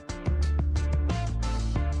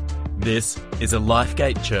This is a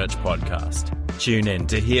Lifegate Church podcast. Tune in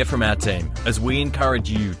to hear from our team as we encourage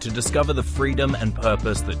you to discover the freedom and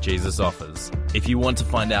purpose that Jesus offers. If you want to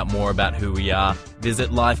find out more about who we are, visit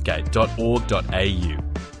lifegate.org.au.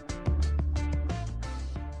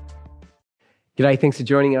 G'day, thanks for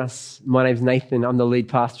joining us. My name's Nathan. I'm the lead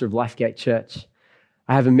pastor of Lifegate Church.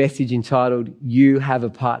 I have a message entitled, You Have a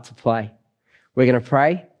Part to Play. We're going to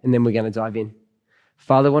pray and then we're going to dive in.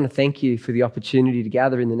 Father, I want to thank you for the opportunity to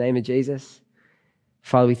gather in the name of Jesus.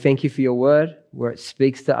 Father, we thank you for your word, where it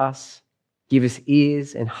speaks to us. Give us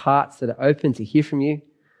ears and hearts that are open to hear from you.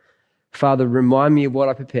 Father, remind me of what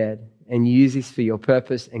I prepared and use this for your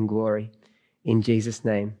purpose and glory. In Jesus'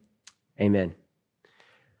 name, amen.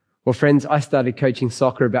 Well, friends, I started coaching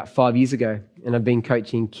soccer about 5 years ago, and I've been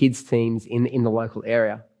coaching kids' teams in the local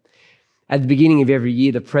area. At the beginning of every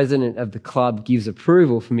year, the president of the club gives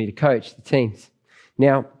approval for me to coach the teams.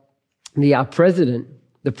 Now, the president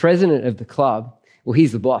of the club, well,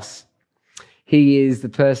 he's the boss. He is the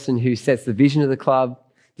person who sets the vision of the club,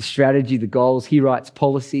 the strategy, the goals. He writes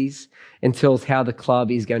policies and tells how the club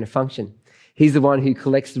is going to function. He's the one who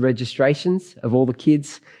collects the registrations of all the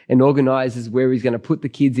kids and organizes where he's going to put the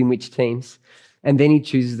kids in which teams, and then he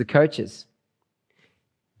chooses the coaches.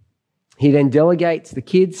 He then delegates the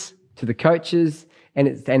kids to the coaches, and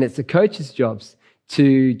it's the coaches' jobs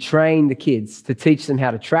to train the kids, to teach them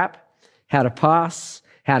how to trap, how to pass,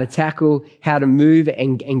 how to tackle, how to move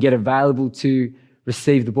and get available to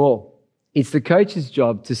receive the ball. It's the coach's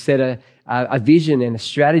job to set a vision and a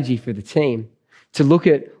strategy for the team, to look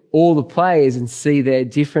at all the players and see their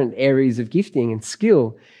different areas of gifting and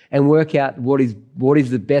skill and work out what is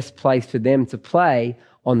the best place for them to play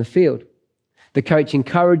on the field. The coach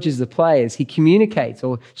encourages the players. He communicates,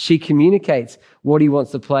 or she communicates, what he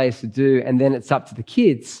wants the players to do, and then it's up to the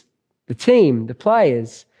kids, the team, the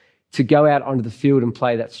players, to go out onto the field and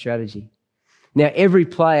play that strategy. Now, every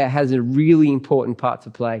player has a really important part to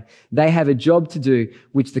play. They have a job to do,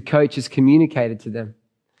 which the coach has communicated to them.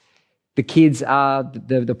 The kids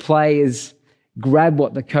the players grab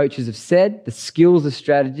what the coaches have said, the skills, the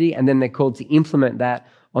strategy, and then they're called to implement that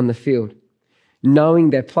on the field. Knowing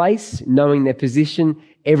their place, knowing their position,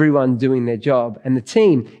 everyone doing their job. And the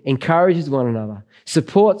team encourages one another,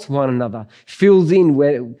 supports one another, fills in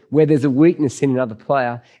where there's a weakness in another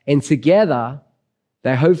player, and together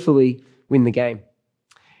they hopefully win the game.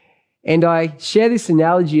 And I share this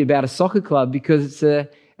analogy about a soccer club because it's an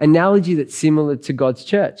analogy that's similar to God's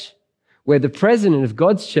church, where the president of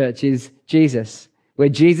God's church is Jesus, where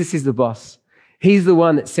Jesus is the boss. He's the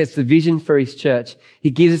one that sets the vision for his church. He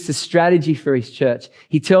gives us a strategy for his church.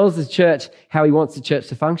 He tells the church how he wants the church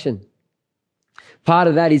to function. Part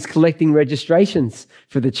of that is collecting registrations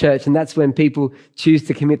for the church, and that's when people choose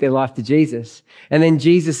to commit their life to Jesus. And then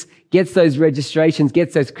Jesus gets those registrations,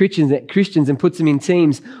 gets those Christians and puts them in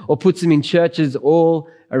teams or puts them in churches all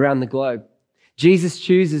around the globe. Jesus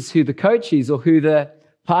chooses who the coach is or who the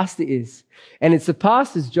pastor is. And it's the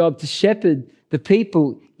pastor's job to shepherd the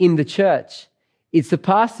people in the church. It's the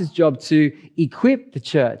pastor's job to equip the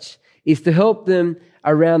church. It's to help them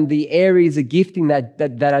around the areas of gifting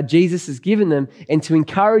that Jesus has given them and to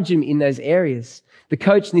encourage them in those areas. The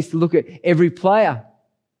coach needs to look at every player,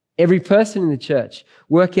 every person in the church,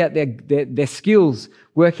 work out their skills,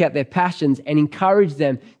 work out their passions, and encourage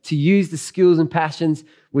them to use the skills and passions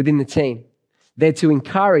within the team. They're to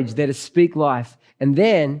encourage, they're to speak life. And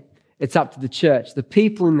then it's up to the church, the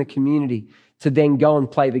people in the community, to then go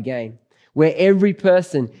and play the game, where every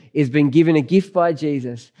person is being given a gift by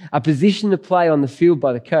Jesus, a position to play on the field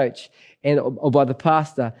by the coach or by the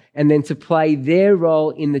pastor, and then to play their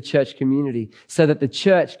role in the church community so that the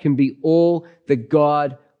church can be all that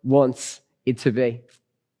God wants it to be.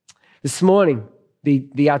 This morning, the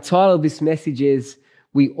title of this message is,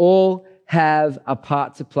 We All Have a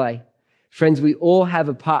Part to Play. Friends, we all have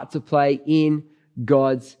a part to play in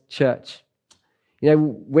God's church. You know,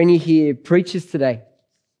 when you hear preachers today,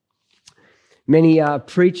 many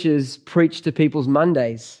preachers preach to people's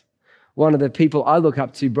Mondays. One of the people I look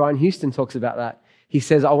up to, Brian Houston, talks about that. He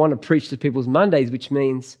says, I want to preach to people's Mondays, which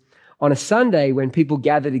means on a Sunday when people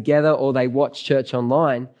gather together or they watch church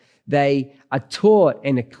online, they are taught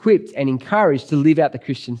and equipped and encouraged to live out the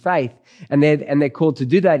Christian faith. And they're called to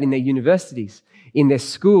do that in their universities, in their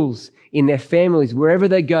schools, in their families, wherever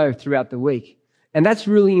they go throughout the week. And that's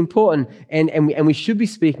really important, and we should be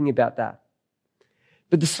speaking about that.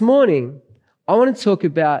 But this morning, I want to talk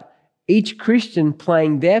about each Christian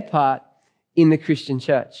playing their part in the Christian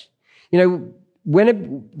church. You know,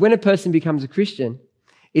 when a person becomes a Christian,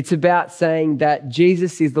 it's about saying that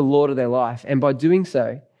Jesus is the Lord of their life. And by doing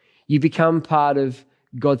so, you become part of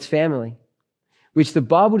God's family. which the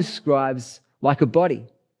Bible describes like a body,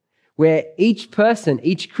 where each person,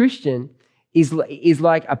 each Christian is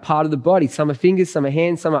like a part of the body. Some are fingers, some are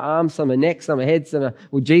hands, some are arms, some are neck, some are head,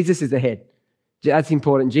 well, Jesus is the head. That's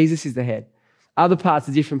important. Jesus is the head. Other parts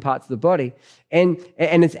are different parts of the body. And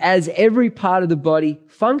it's as every part of the body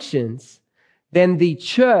functions, then the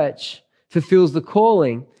church fulfills the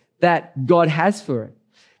calling that God has for it.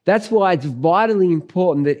 That's why it's vitally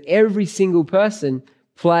important that every single person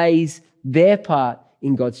plays their part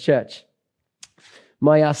in God's church.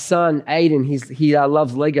 My son, Aiden, he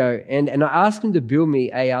loves Lego, and I asked him to build me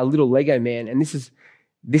a little Lego man, and this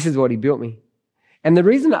is what he built me. And the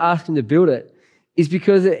reason I asked him to build it is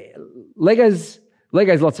because Lego's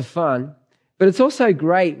lots of fun, but it's also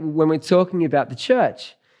great when we're talking about the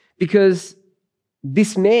church, because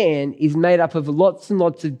this man is made up of lots and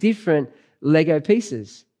lots of different Lego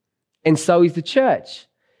pieces, and so is the church.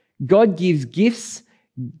 God gives gifts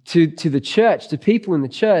to the church, to people in the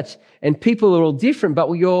church, and people are all different, but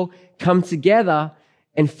we all come together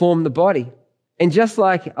and form the body. And just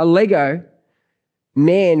like a Lego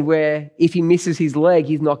man, where if he misses his leg,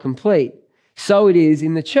 he's not complete, so it is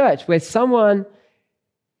in the church, where someone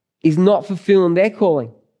is not fulfilling their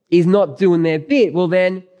calling, is not doing their bit, well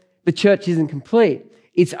then the church isn't complete.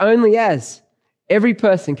 It's only as every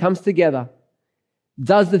person comes together,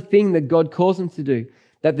 does the thing that God calls them to do,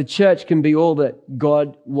 that the church can be all that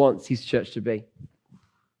God wants his church to be.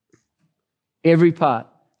 Every part,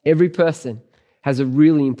 every person has a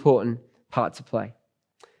really important part to play.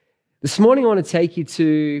 This morning I want to take you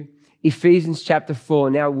to Ephesians chapter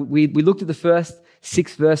 4. Now, we looked at the first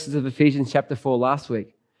 6 verses of Ephesians chapter 4 last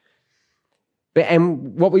week.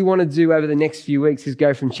 And what we want to do over the next few weeks is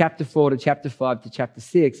go from chapter 4 to chapter 5 to chapter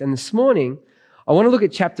 6. And this morning, I want to look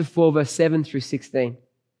at chapter 4, verse 7 through 16.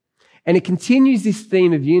 And it continues this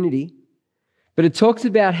theme of unity, but it talks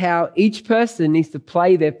about how each person needs to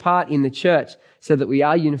play their part in the church so that we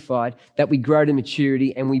are unified, that we grow to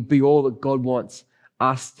maturity, and we be all that God wants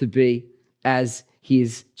us to be as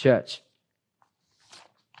his church.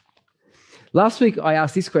 Last week, I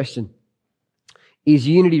asked this question: is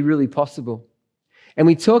unity really possible? And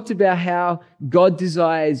we talked about how God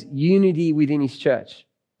desires unity within his church.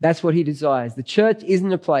 That's what he desires. The church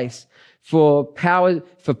isn't a place for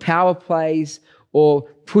power plays or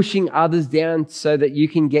pushing others down so that you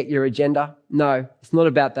can get your agenda. No, it's not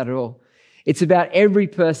about that at all. It's about every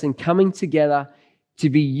person coming together to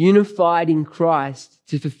be unified in Christ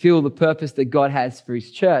to fulfill the purpose that God has for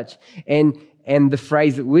his church. And the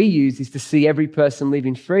phrase that we use is to see every person live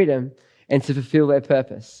in freedom and to fulfill their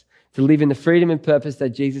purpose, to live in the freedom and purpose that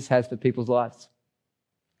Jesus has for people's lives.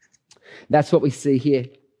 That's what we see here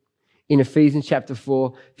in Ephesians chapter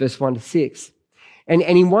 4, verse 1 to 6. And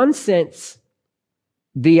in one sense,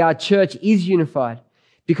 the church is unified,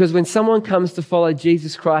 because when someone comes to follow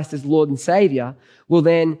Jesus Christ as Lord and Savior, well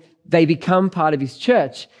then they become part of his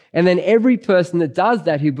church. And then every person that does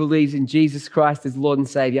that, who believes in Jesus Christ as Lord and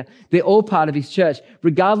Savior, they're all part of his church,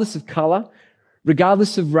 regardless of color,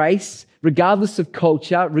 regardless of race, regardless of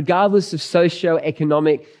culture, regardless of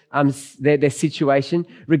socio-economic their situation,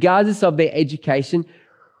 regardless of their education,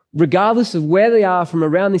 regardless of where they are from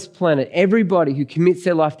around this planet. Everybody who commits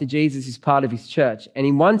their life to Jesus is part of his church. And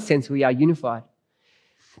in one sense, we are unified.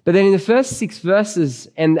 But then in the first 6 verses,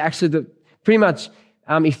 and actually pretty much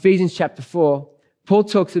Ephesians chapter 4, Paul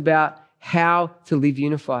talks about how to live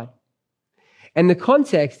unified. And the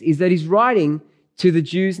context is that he's writing to the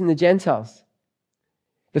Jews and the Gentiles.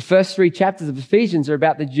 The first 3 chapters of Ephesians are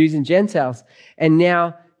about the Jews and Gentiles. And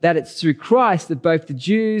now that it's through Christ that both the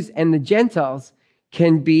Jews and the Gentiles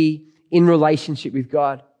can be in relationship with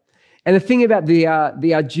God. And the thing about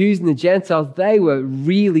the Jews and the Gentiles, they were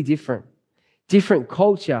really different. Different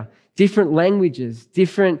culture, different languages,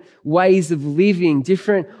 different ways of living,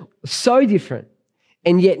 so different.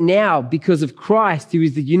 And yet now, because of Christ, who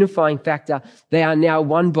is the unifying factor, they are now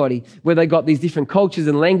one body, where they got these different cultures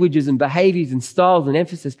and languages and behaviors and styles and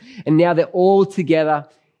emphasis. And now they're all together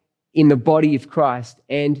in the body of Christ.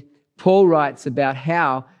 And Paul writes about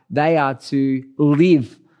how they are to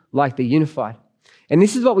live like they're unified. And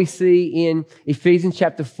this is what we see in Ephesians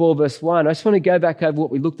chapter 4, verse 1. I just want to go back over what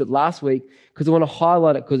we looked at last week, because I want to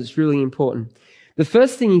highlight it because it's really important. The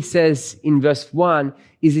first thing he says in verse 1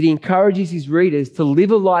 is that he encourages his readers to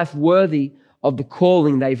live a life worthy of the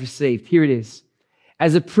calling they've received. Here it is.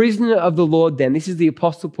 As a prisoner of the Lord, then, this is the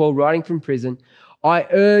Apostle Paul writing from prison, I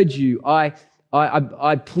urge you, I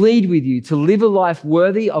plead with you to live a life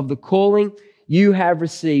worthy of the calling you have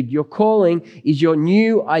received. Your calling is your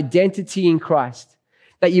new identity in Christ.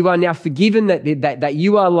 that you are now forgiven, that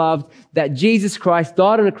you are loved, that Jesus Christ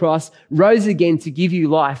died on a cross, rose again to give you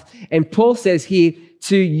life. And Paul says here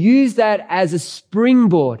to use that as a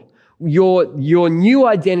springboard, your new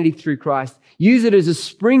identity through Christ. Use it as a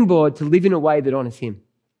springboard to live in a way that honors him.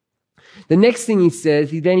 The next thing he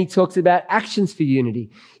says, he talks about actions for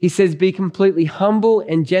unity. He says, be completely humble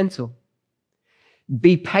and gentle.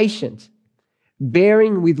 Be patient,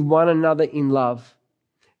 bearing with one another in love.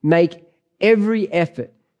 Make every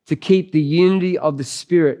effort to keep the unity of the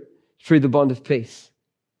Spirit through the bond of peace.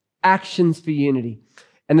 Actions for unity.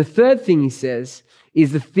 And the third thing he says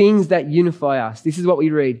is the things that unify us. This is what we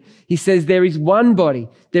read. He says, there is one body,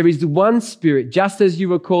 there is one Spirit, just as you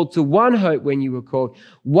were called to one hope when you were called,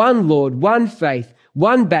 one Lord, one faith,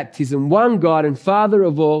 one baptism, one God and Father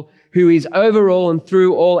of all, who is over all and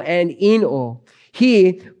through all and in all.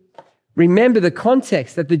 Here, remember the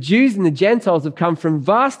context that the Jews and the Gentiles have come from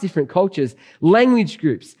vast different cultures, language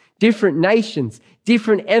groups, different nations,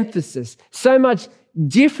 different emphasis, so much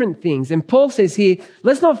different things. And Paul says here,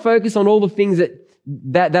 let's not focus on all the things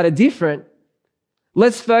that are different.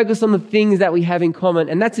 Let's focus on the things that we have in common.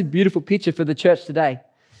 And that's a beautiful picture for the church today.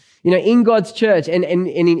 You know, in God's church and in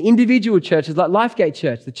individual churches like Lifegate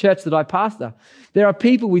Church, the church that I pastor, there are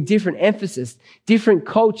people with different emphasis, different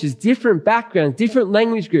cultures, different backgrounds, different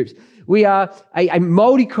language groups. We are a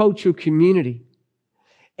multicultural community.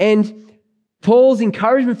 And Paul's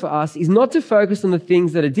encouragement for us is not to focus on the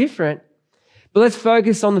things that are different, but let's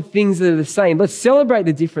focus on the things that are the same. Let's celebrate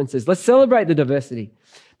the differences. Let's celebrate the diversity.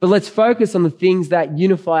 But let's focus on the things that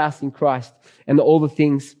unify us in Christ and all the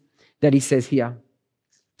things that he says here.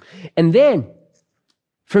 And then,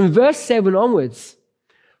 from verse 7 onwards,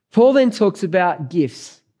 Paul then talks about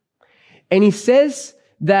gifts. And he says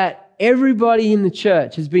that everybody in the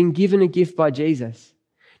church has been given a gift by Jesus.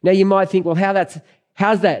 Now you might think, well,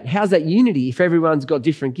 how's that unity if everyone's got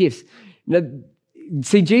different gifts? Now,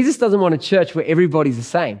 see, Jesus doesn't want a church where everybody's the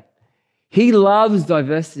same. He loves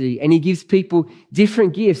diversity and he gives people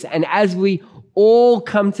different gifts. And as we all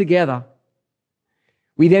come together,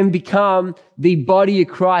 we then become the body of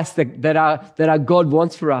Christ that our God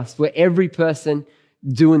wants for us, where every person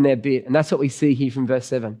doing their bit. And that's what we see here from verse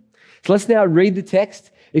 7. So let's now read the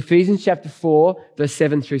text, Ephesians chapter 4, verse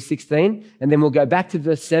 7 through 16, and then we'll go back to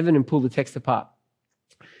verse 7 and pull the text apart.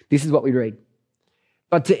 This is what we read.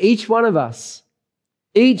 But to each one of us,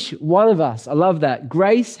 I love that,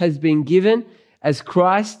 grace has been given as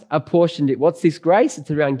Christ apportioned it. What's this grace?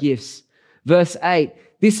 It's around gifts. Verse 8,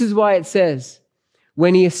 this is why it says,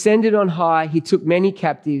 when he ascended on high, he took many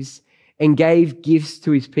captives and gave gifts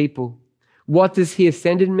to his people. What does he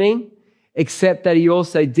ascended mean? Except that he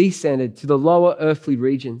also descended to the lower earthly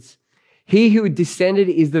regions. He who descended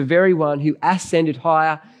is the very one who ascended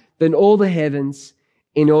higher than all the heavens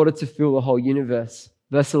in order to fill the whole universe.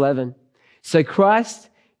 Verse 11. So Christ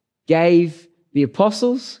himself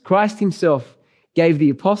gave the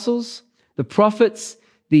apostles, the prophets,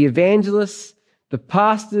 the evangelists, the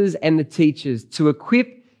pastors and the teachers to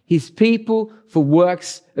equip his people for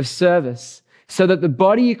works of service, so that the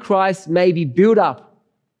body of Christ may be built up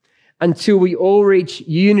until we all reach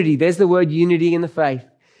unity. There's the word unity in the faith,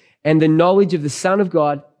 and the knowledge of the Son of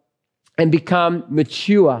God, and become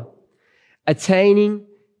mature, attaining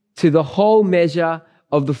to the whole measure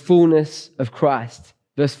of the fullness of Christ.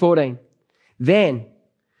 Verse 14. Then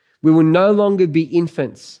we will no longer be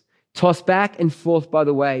infants, tossed back and forth by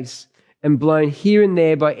the waves, and blown here and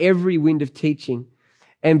there by every wind of teaching,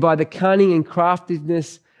 and by the cunning and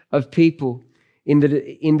craftiness of people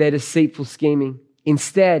in their deceitful scheming.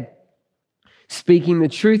 Instead, speaking the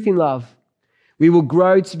truth in love, we will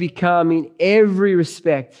grow to become in every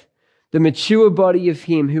respect the mature body of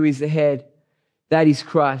him who is the head, that is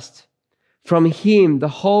Christ. From him, the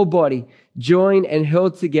whole body, joined and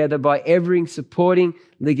held together by every supporting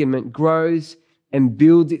ligament, grows and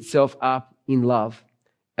builds itself up in love,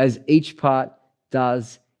 as each part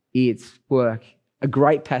does its work. A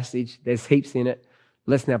great passage. There's heaps in it.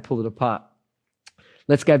 Let's now pull it apart.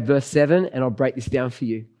 Let's go verse 7, and I'll break this down for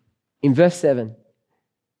you. In verse 7,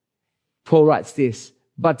 Paul writes this,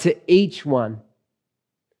 but to each one,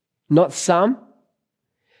 not some,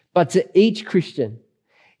 but to each Christian.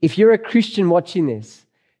 If you're a Christian watching this,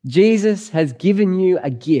 Jesus has given you a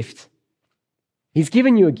gift. He's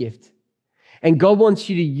given you a gift. And God wants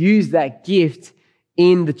you to use that gift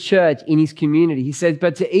in the church, in his community. He says,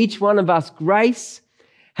 but to each one of us, grace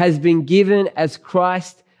has been given as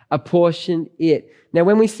Christ apportioned it. Now,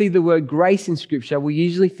 when we see the word grace in Scripture, we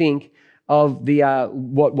usually think of the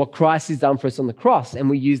what Christ has done for us on the cross, and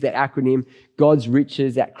we use that acronym, God's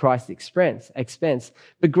riches at Christ's expense.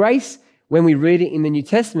 But grace, when we read it in the New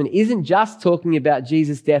Testament, isn't just talking about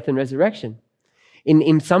Jesus' death and resurrection.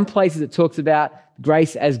 In some places, it talks about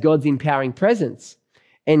grace as God's empowering presence.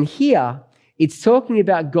 And here, it's talking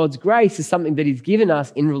about God's grace as something that He's given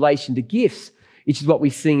us in relation to gifts, which is what we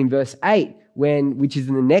see in verse 8, which is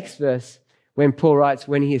in the next verse, when Paul writes,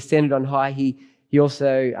 when He ascended on high, He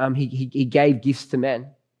also he gave gifts to men.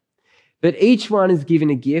 But each one is given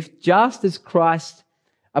a gift just as Christ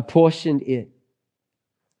apportioned it.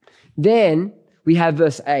 Then we have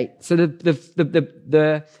verse 8. So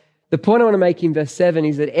the point I want to make in verse 7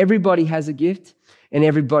 is that everybody has a gift and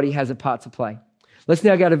everybody has a part to play. Let's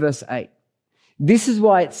now go to verse 8. This is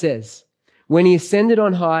why it says, when He ascended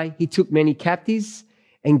on high, He took many captives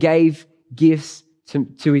and gave gifts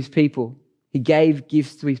to His people. He gave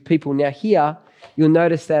gifts to His people. Now here, you'll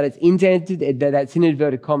notice that it's indented, that's in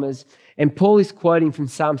inverted commas, and Paul is quoting from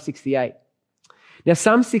Psalm 68. Now,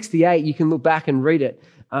 Psalm 68, you can look back and read it,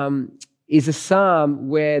 is a psalm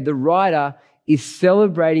where the writer is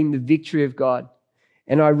celebrating the victory of God.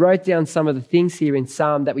 And I wrote down some of the things here in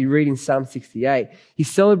Psalm that we read in Psalm 68. He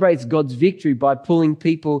celebrates God's victory by pulling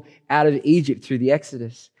people out of Egypt through the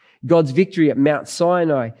Exodus. God's victory at Mount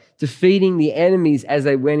Sinai, defeating the enemies as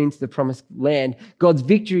they went into the promised land. God's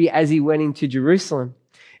victory as He went into Jerusalem.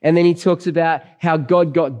 And then he talks about how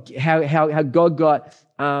God got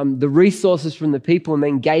the resources from the people and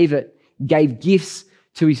then gave gifts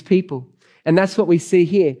to His people. And that's what we see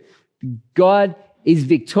here. God is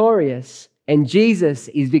victorious, and Jesus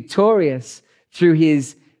is victorious through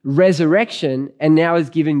His resurrection, and now has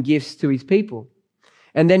given gifts to His people.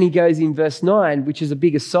 And then he goes in verse 9, which is a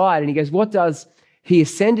big aside, and he goes, what does He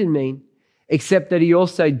ascended mean, except that He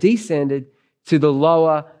also descended to the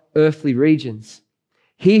lower earthly regions?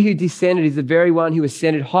 He who descended is the very one who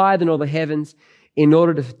ascended higher than all the heavens in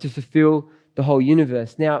order to fulfill the whole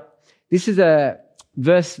universe. Now, this is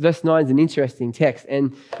verse 9 is an interesting text,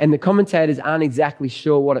 and the commentators aren't exactly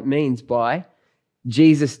sure what it means by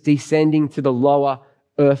Jesus descending to the lower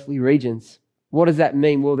earthly regions. What does that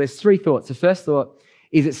mean? Well, there's three thoughts. The first thought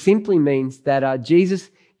is it simply means that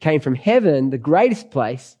Jesus came from heaven, the greatest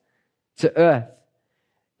place, to earth.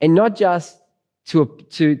 And not just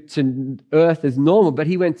to earth as normal, but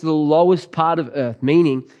He went to the lowest part of earth,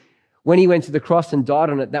 meaning when He went to the cross and died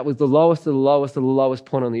on it, that was the lowest of the lowest of the lowest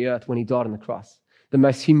point on the earth when He died on the cross. The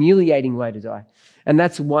most humiliating way to die. And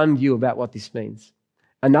that's one view about what this means.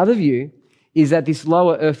 Another view is that this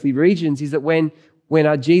lower earthly regions is that when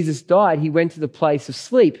Jesus died, He went to the place of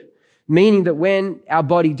sleep, meaning that when our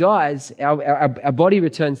body dies, our body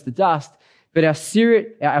returns to dust, but our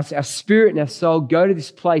spirit and our soul go to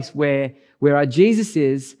this place where our Jesus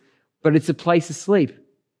is, but it's a place of sleep.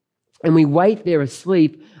 And we wait there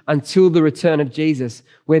asleep until the return of Jesus,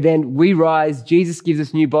 where then we rise, Jesus gives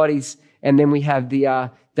us new bodies, and then we have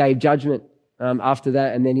the day of judgment after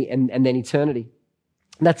that, and then eternity.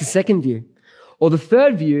 That's the second view. Or the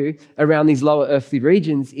third view around these lower earthly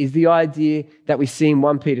regions is the idea that we see in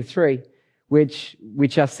 1 Peter 3, which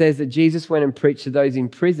says that Jesus went and preached to those in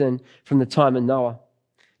prison from the time of Noah.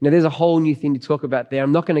 Now, there's a whole new thing to talk about there.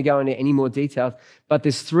 I'm not going to go into any more details, but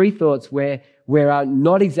there's three thoughts where I'm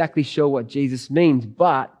not exactly sure what Jesus means,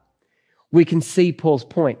 but we can see Paul's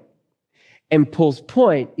point. And Paul's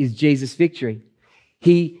point is Jesus' victory.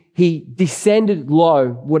 He descended low,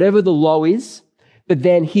 whatever the low is, but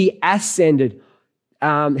then He ascended.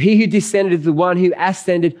 He who descended is the one who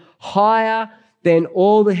ascended higher than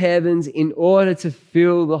all the heavens in order to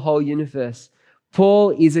fill the whole universe. Paul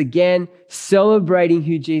is again celebrating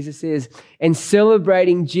who Jesus is and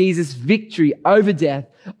celebrating Jesus' victory over death,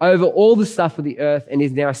 over all the stuff of the earth, and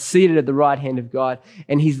is now seated at the right hand of God.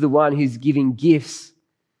 And He's the one who's giving gifts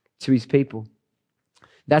to His people.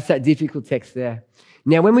 That's that difficult text there.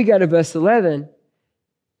 Now, when we go to verse 11,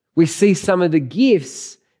 we see some of the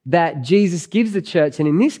gifts that Jesus gives the church. And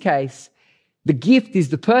in this case, the gift is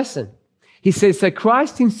the person. He says, so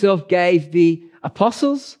Christ Himself gave the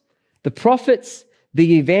apostles, the prophets,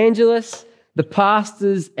 the evangelists, the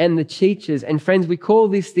pastors, and the teachers. And friends, we call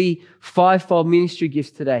this the fivefold ministry gifts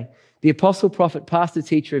today. The apostle, prophet, pastor,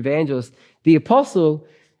 teacher, evangelist. The apostle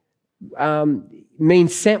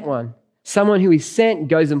means sent one. Someone who is sent,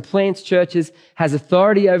 goes and plants churches, has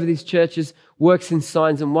authority over these churches, works in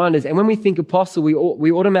signs and wonders. And when we think apostle,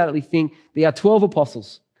 we automatically think there are 12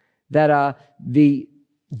 apostles that are the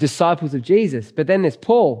disciples of Jesus. But then there's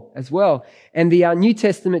Paul as well. And the New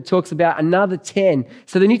Testament talks about another 10.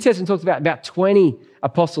 So the New Testament talks about 20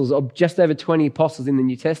 apostles, or just over 20 apostles in the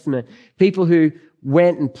New Testament, people who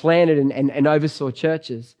went and planted and oversaw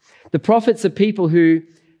churches. The prophets are people who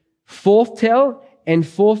forthtell and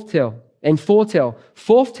foretell.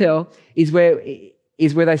 Forthtell is where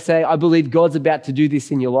is where they say, I believe God's about to do this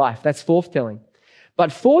in your life. That's forthtelling. But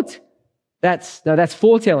that's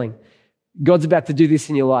foretelling. God's about to do this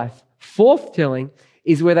in your life. Forthtelling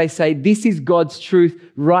is where they say, this is God's truth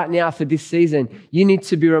right now for this season. You need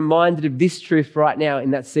to be reminded of this truth right now in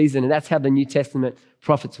that season. And that's how the New Testament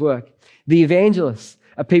prophets work. The evangelists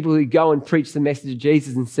are people who go and preach the message of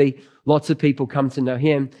Jesus and see lots of people come to know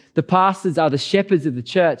him. The pastors are the shepherds of the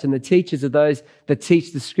church, and the teachers are those that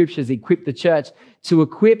teach the scriptures, equip the church to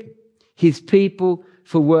equip his people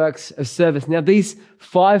for works of service. Now, these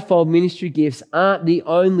fivefold ministry gifts aren't the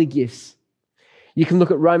only gifts. You can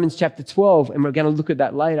look at Romans chapter 12, and we're going to look at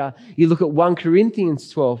that later. You look at 1 Corinthians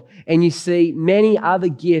 12, and you see many other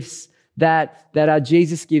gifts that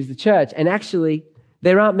Jesus gives the church. And actually,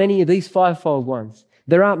 there aren't many of these fivefold ones.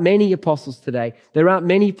 There aren't many apostles today. There aren't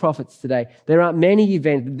many prophets today. There aren't many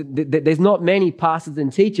there's not many pastors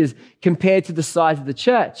and teachers compared to the size of the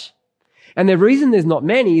church. And the reason there's not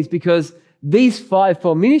many is because these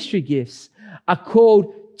fivefold ministry gifts are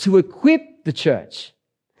called to equip the church.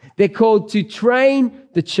 They're called to train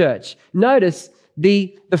the church. Notice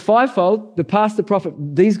the fivefold, the pastor, prophet,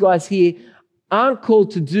 these guys here aren't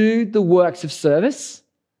called to do the works of service.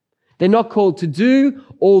 They're not called to do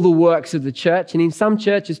all the works of the church. And in some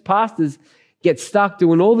churches, pastors get stuck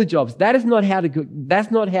doing all the jobs. That's not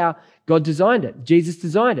how God designed it. Jesus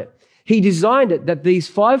designed it. He designed it that these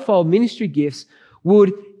fivefold ministry gifts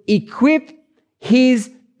would equip his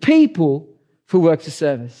people for works of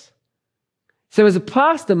service. So as a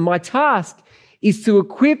pastor, my task is to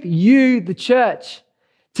equip you, the church,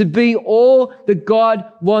 to be all that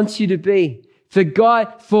God wants you to be. For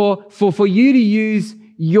you to use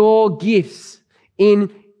your gifts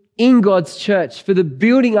in God's church, for the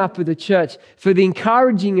building up of the church, for the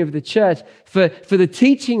encouraging of the church, for the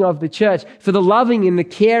teaching of the church, for the loving and the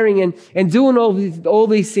caring and doing all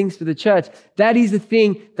these things for the church. That is the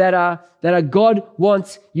thing that God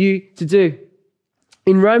wants you to do.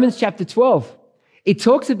 In Romans chapter 12, it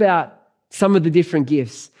talks about some of the different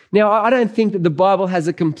gifts. Now, I don't think that the Bible has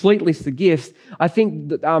a complete list of gifts. I think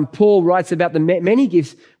that Paul writes about the many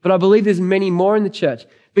gifts, but I believe there's many more in the church.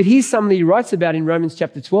 But here's something he writes about in Romans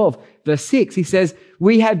chapter 12, verse 6. He says,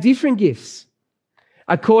 we have different gifts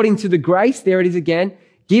according to the grace, there it is again,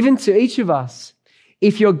 given to each of us.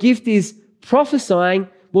 If your gift is prophesying,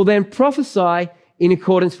 well then prophesy in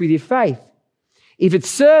accordance with your faith. If it's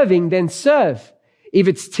serving, then serve. If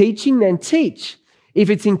it's teaching, then teach. If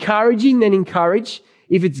it's encouraging, then encourage.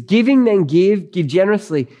 If it's giving, then give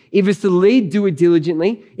generously. If it's to lead, do it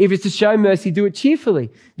diligently. If it's to show mercy, do it cheerfully.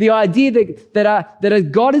 The idea that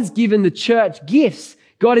God has given the church gifts,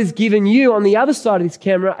 God has given you on the other side of this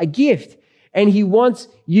camera a gift, and he wants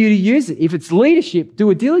you to use it. If it's leadership, do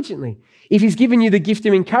it diligently. If he's given you the gift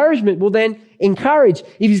of encouragement, well then encourage.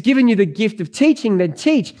 If he's given you the gift of teaching, then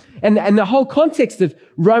teach. And the whole context of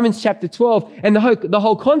Romans chapter 12 and the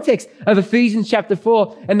whole context of Ephesians chapter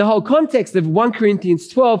 4 and the whole context of 1 Corinthians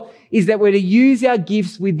 12 is that we're to use our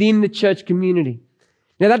gifts within the church community.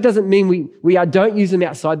 Now that doesn't mean we don't use them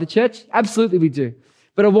outside the church. Absolutely we do.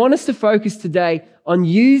 But I want us to focus today on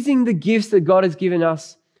using the gifts that God has given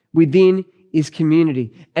us within his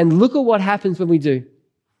community. And look at what happens when we do.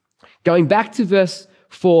 Going back to verse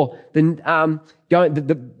 4, the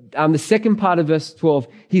second part of verse 12,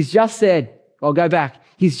 he's just said, I'll go back.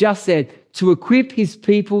 He's just said to equip his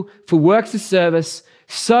people for works of service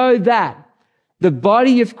so that the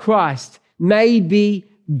body of Christ may be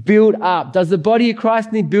built up. Does the body of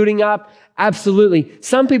Christ need building up? Absolutely.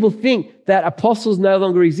 Some people think that apostles no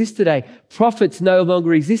longer exist today. Prophets no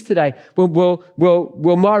longer exist today. Well,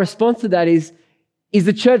 my response to that is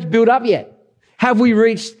the church built up yet? Have we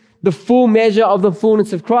reached the full measure of the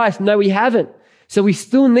fullness of Christ? No, we haven't. So we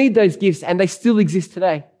still need those gifts and they still exist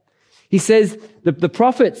today. He says the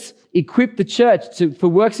prophets equip the church for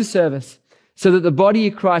works of service so that the body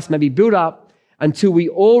of Christ may be built up until we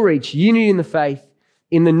all reach unity in the faith,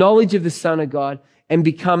 in the knowledge of the Son of God, and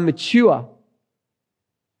become mature,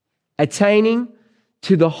 attaining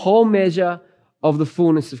to the whole measure of the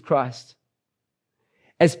fullness of Christ.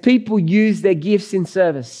 As people use their gifts in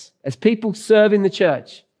service, as people serve in the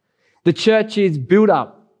church is built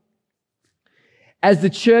up. As the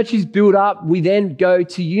church is built up, we then go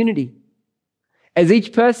to unity. As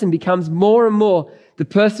each person becomes more and more the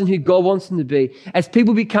person who God wants them to be, as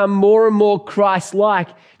people become more and more Christ-like,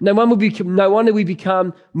 no wonder we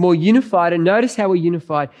become more unified. And notice how we're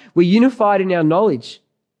unified. We're unified in our knowledge,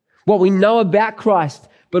 what we know about Christ,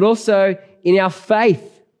 but also in our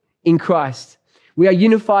faith in Christ. We are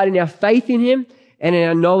unified in our faith in him and in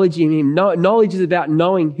our knowledge in him. Knowledge is about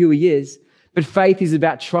knowing who he is, but faith is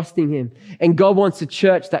about trusting him. And God wants a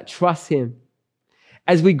church that trusts him.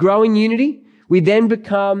 As we grow in unity, we then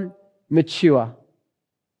become mature.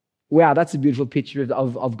 Wow, that's a beautiful picture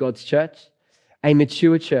of God's church. A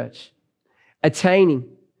mature church, attaining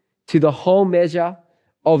to the whole measure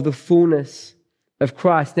of the fullness of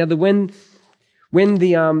Christ. Now, when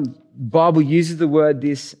the Bible uses the word,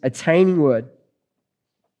 this attaining word,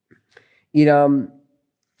 I'm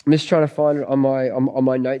just trying to find it on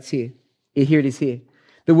my notes here. Here it is here.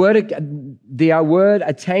 The word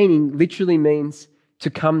attaining literally means to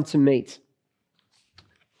come to meet.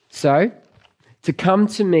 So, to come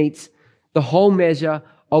to meet the whole measure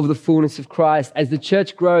of the fullness of Christ. As the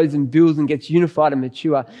church grows and builds and gets unified and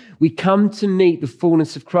mature, we come to meet the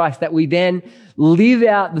fullness of Christ, that we then live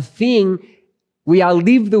out the thing,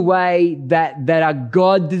 live the way that our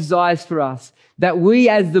God desires for us. That we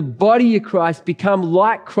as the body of Christ become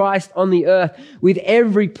like Christ on the earth, with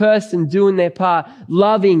every person doing their part,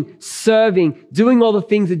 loving, serving, doing all the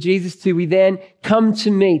things that Jesus did. We then come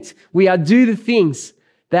to meet. We do the things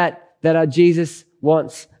that our Jesus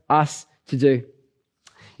wants us to do.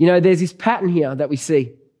 There's this pattern here that we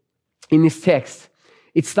see in this text.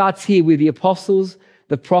 It starts here with the apostles,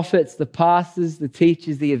 the prophets, the pastors, the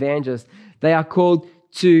teachers, the evangelists. They are called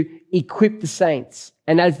to equip the saints.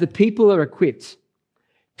 And as the people are equipped,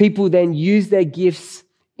 people then use their gifts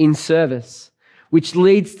in service, which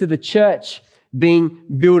leads to the church being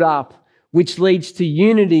built up, which leads to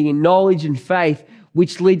unity in knowledge and faith,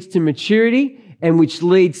 which leads to maturity, and which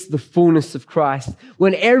leads to the fullness of Christ.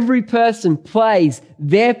 When every person plays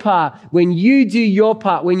their part, when you do your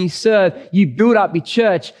part, when you serve, you build up your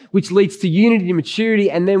church, which leads to unity and maturity,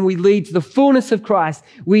 and then we lead to the fullness of Christ.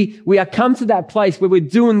 We are come to that place where we're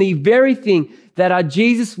doing the very thing that our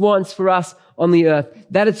Jesus wants for us on the earth.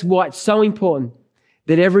 That is why it's so important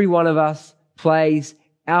that every one of us plays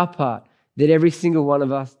our part, that every single one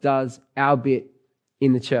of us does our bit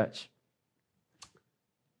in the church.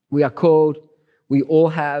 We are called. We all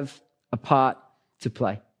have a part to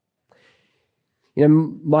play.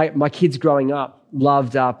 My kids growing up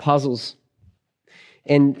loved puzzles,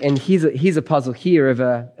 and here's a puzzle here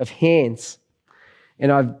of hands,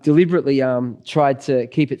 and I've deliberately tried to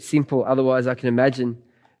keep it simple. Otherwise, I can imagine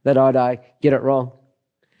that I'd get it wrong.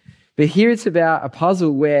 But here it's about a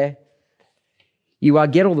puzzle where you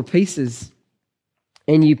get all the pieces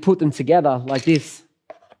and you put them together like this.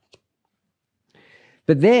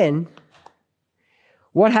 But then,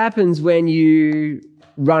 what happens when you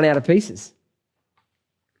run out of pieces?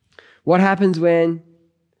 What happens when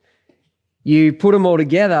you put them all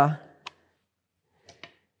together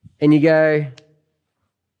and you go,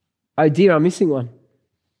 oh dear, I'm missing one?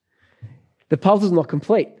 The puzzle's not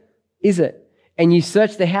complete, is it? And you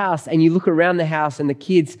search the house and you look around the house, and the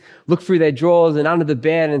kids look through their drawers and under the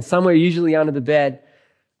bed, and somewhere usually under the bed,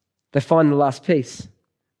 they find the last piece.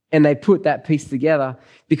 And they put that piece together,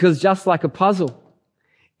 because just like a puzzle,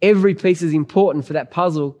 every piece is important for that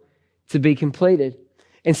puzzle to be completed.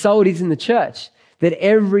 And so it is in the church, that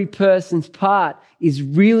every person's part is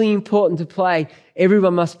really important to play.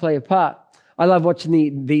 Everyone must play a part. I love watching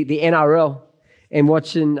the NRL and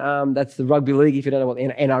watching, that's the rugby league, if you don't know what the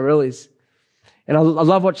NRL is. And I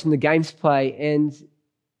love watching the games play,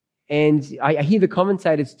 and I hear the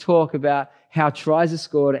commentators talk about how tries are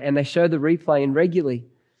scored, and they show the replay, and regularly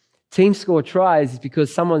teams score tries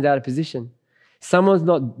because someone's out of position. Someone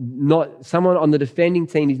on the defending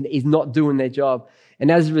team is not doing their job. And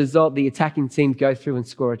as a result, the attacking team go through and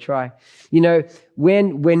score a try.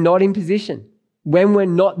 When we're not in position, when we're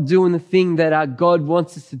not doing the thing that our God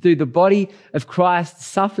wants us to do, the body of Christ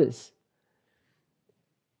suffers.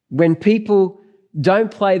 When people don't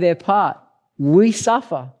play their part, we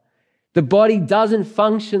suffer. The body doesn't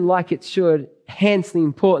function like it should, hence the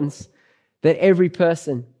importance that every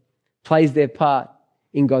person plays their part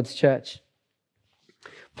in God's church.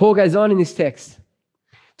 Paul goes on in this text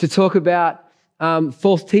to talk about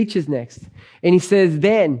false teachers next. And he says,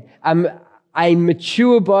 then a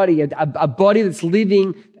mature body, a body that's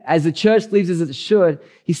living as the church lives as it should,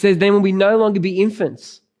 he says, then will we no longer be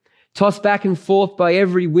infants, tossed back and forth by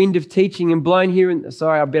every wind of teaching and blown here and...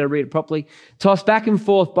 Sorry, I better read it properly. Tossed back and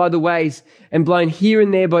forth by the waves and blown here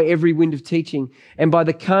and there by every wind of teaching and by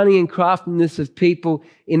the cunning and craftiness of people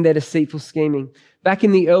in their deceitful scheming. Back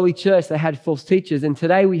in the early church, they had false teachers, and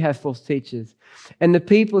today we have false teachers. And the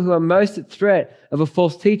people who are most at threat of a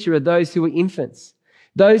false teacher are those who are infants,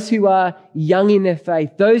 those who are young in their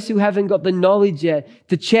faith, those who haven't got the knowledge yet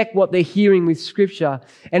to check what they're hearing with Scripture.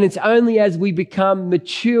 And it's only as we become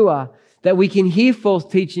mature that we can hear false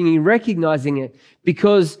teaching and recognizing it,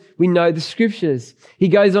 because we know the Scriptures. He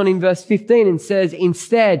goes on in verse 15 and says,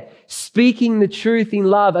 instead, speaking the truth in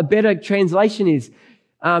love, a better translation is,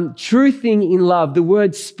 truthing in love. The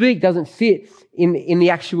word speak doesn't fit in the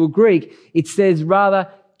actual Greek. It says rather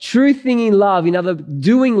truthing in love, in other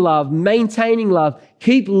doing love, maintaining love,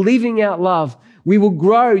 keep living out love. We will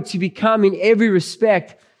grow to become in every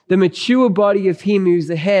respect the mature body of him who is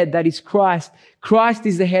the head, that is Christ. Christ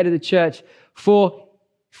is the head of the church. For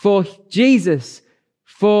Jesus,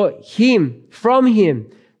 for him, from him,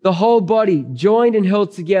 the whole body, joined and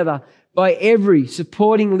held together by every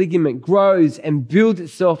supporting ligament, grows and builds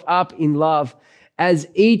itself up in love as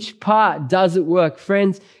each part does its work.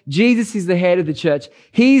 Friends, Jesus is the head of the church.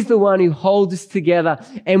 He's the one who holds us together,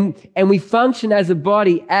 and we function as a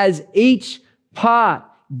body as each part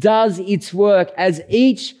does its work, as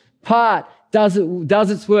each part does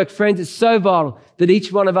its work. Friends, it's so vital that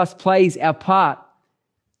each one of us plays our part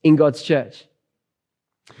in God's church.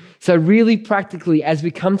 So really practically, as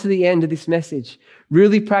we come to the end of this message,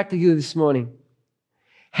 really practically this morning,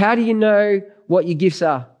 how do you know what your gifts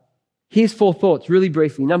are? Here's 4 thoughts really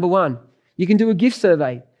briefly. Number 1, you can do a gift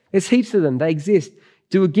survey. There's heaps of them. They exist.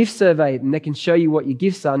 Do a gift survey and they can show you what your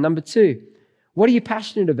gifts are. Number 2, what are you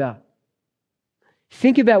passionate about?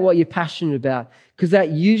 Think about what you're passionate about, because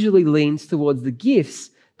that usually leans towards the gifts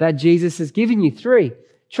that Jesus has given you. 3,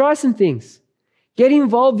 try some things. Get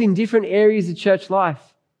involved in different areas of church life.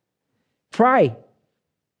 Pray.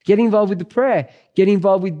 Get involved with the prayer. Get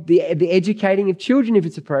involved with the educating of children if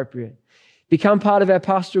it's appropriate. Become part of our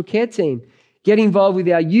pastoral care team. Get involved with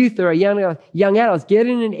our youth or our young adults. Get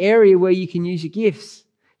in an area where you can use your gifts.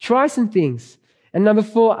 Try some things. And number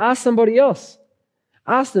 4, ask somebody else.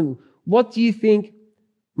 Ask them, what do you think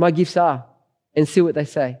my gifts are? And see what they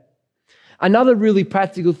say. Another really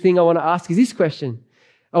practical thing I want to ask is this question.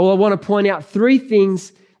 I want to point out 3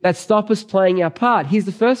 things that stop us playing our part. Here's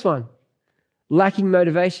the first one. Lacking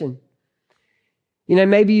motivation. You know,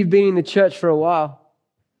 maybe you've been in the church for a while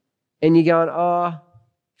and you're going,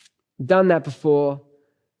 done that before,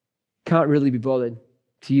 can't really be bothered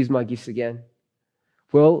to use my gifts again.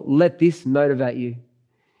 Well, let this motivate you.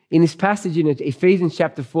 In this passage in Ephesians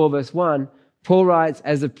chapter 4, verse 1, Paul writes,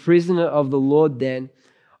 as a prisoner of the Lord then,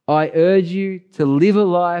 I urge you to live a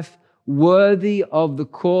life worthy of the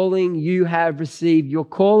calling you have received. Your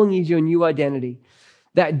calling is your new identity.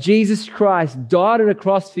 That Jesus Christ died on a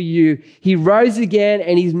cross for you. He rose again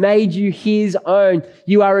and he's made you his own.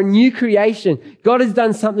 You are a new creation. God has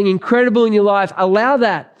done something incredible in your life. Allow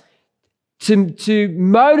that to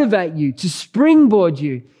motivate you, to springboard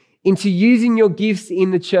you into using your gifts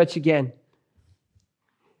in the church again.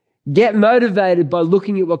 Get motivated by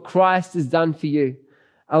looking at what Christ has done for you.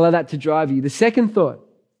 Allow that to drive you. The second thought,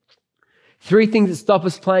 3 things that stop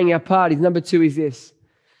us playing our part is number 2 is this.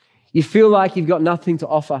 You feel like you've got nothing to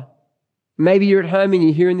offer. Maybe you're at home and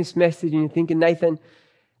you're hearing this message and you're thinking, Nathan,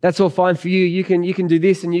 that's all fine for you. You can do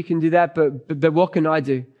this and you can do that, but what can I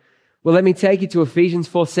do? Well, let me take you to Ephesians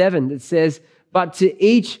 4:7 that says, but to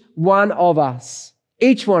each one of us,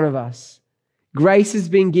 grace has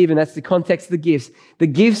been given. That's the context of the gifts. The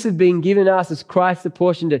gifts have been given us as Christ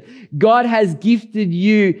apportioned it. God has gifted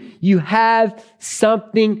you. You have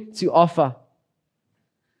something to offer.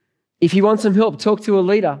 If you want some help, talk to a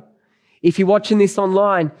leader. If you're watching this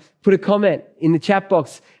online, put a comment in the chat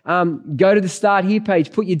box. Go to the Start Here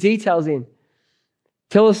page, put your details in.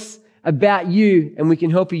 Tell us about you and we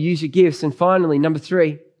can help you use your gifts. And finally, number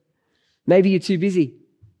 3, maybe you're too busy.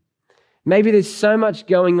 Maybe there's so much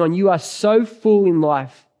going on. You are so full in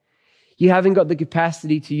life. You haven't got the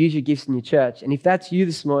capacity to use your gifts in your church. And if that's you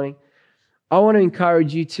this morning, I want to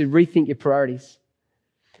encourage you to rethink your priorities,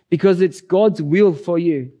 because it's God's will for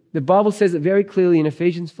you. The Bible says it very clearly in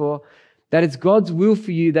Ephesians 4 that it's God's will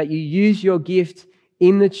for you that you use your gift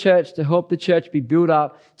in the church to help the church be built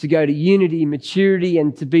up, to go to unity, maturity,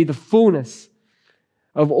 and to be the fullness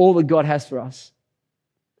of all that God has for us.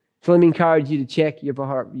 So let me encourage you to check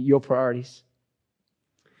your priorities.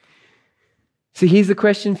 So here's the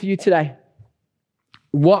question for you today.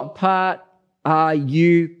 What part are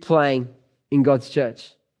you playing in God's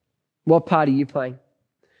church? What part are you playing?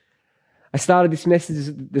 I started this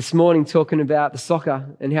message this morning talking about the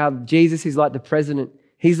soccer and how Jesus is like the president.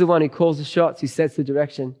 He's the one who calls the shots, who sets the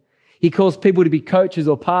direction. He calls people to be coaches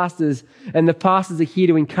or pastors, and the pastors are here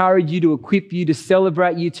to encourage you, to equip you, to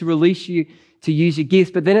celebrate you, to release you, to use your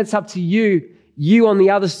gifts. But then it's up to you on the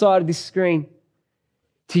other side of this screen,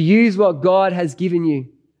 to use what God has given you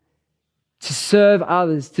to serve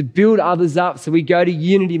others, to build others up so we go to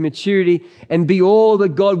unity, maturity, and be all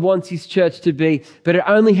that God wants His church to be. But it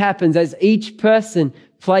only happens as each person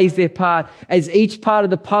plays their part, as each part of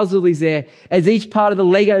the puzzle is there, as each part of the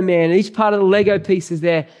Lego man, each part of the Lego piece is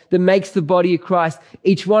there that makes the body of Christ.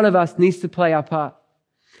 Each one of us needs to play our part.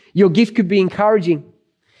 Your gift could be encouraging.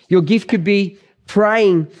 Your gift could be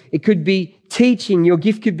praying. It could be teaching. Your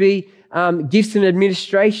gift could be gifts in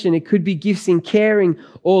administration. It could be gifts in caring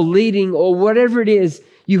or leading or whatever it is.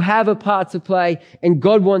 You have a part to play, and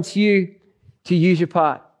God wants you to use your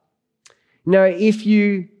part. Now, if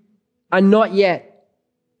you are not yet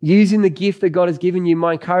using the gift that God has given you,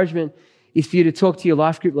 my encouragement is for you to talk to your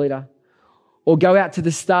life group leader or go out to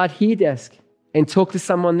the Start Here desk and talk to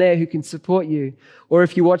someone there who can support you. Or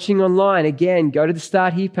if you're watching online, again, go to the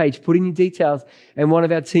Start Here page, put in your details, and one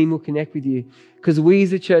of our team will connect with you. Because we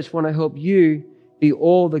as a church want to help you be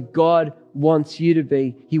all that God wants you to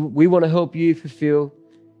be. We want to help you fulfill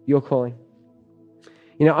your calling.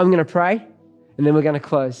 You know, I'm going to pray, and then we're going to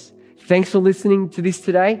close. Thanks for listening to this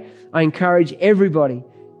today. I encourage everybody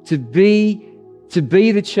to be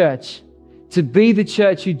the church,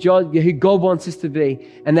 who God wants us to be.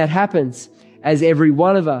 And that happens as every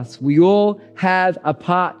one of us. We all have a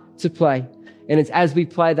part to play. And it's as we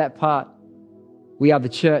play that part, we are the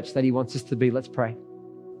church that He wants us to be. Let's pray.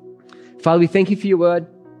 Father, we thank You for Your word.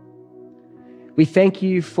 We thank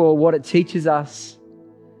You for what it teaches us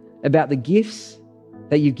about the gifts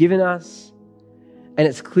that You've given us. And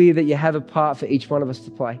it's clear that You have a part for each one of us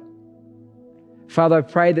to play. Father, I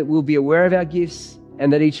pray that we'll be aware of our gifts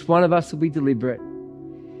and that each one of us will be deliberate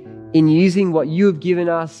in using what You have given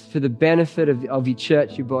us for the benefit of Your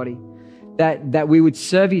church, Your body. That we would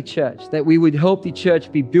serve Your church, that we would help Your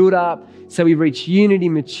church be built up so we reach unity,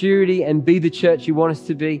 maturity, and be the church You want us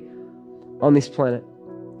to be on this planet.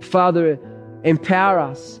 Father, empower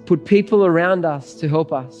us, put people around us to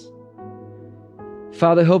help us.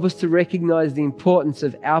 Father, help us to recognize the importance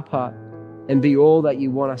of our part and be all that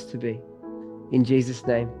You want us to be. In Jesus'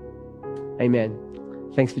 name, amen.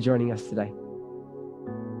 Thanks for joining us today.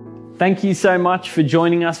 Thank you so much for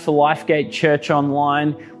joining us for LifeGate Church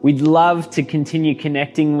Online. We'd love to continue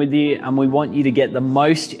connecting with you, and we want you to get the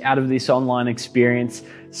most out of this online experience.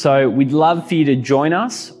 So we'd love for you to join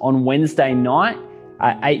us on Wednesday night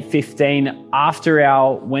at 8:15. After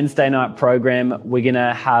our Wednesday night program, we're going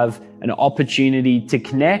to have an opportunity to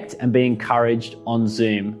connect and be encouraged on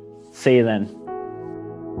Zoom. See you then.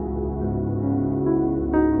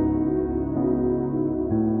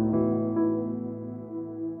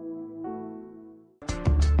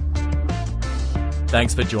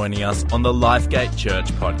 Thanks for joining us on the LifeGate Church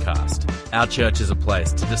podcast. Our church is a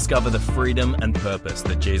place to discover the freedom and purpose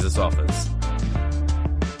that Jesus offers.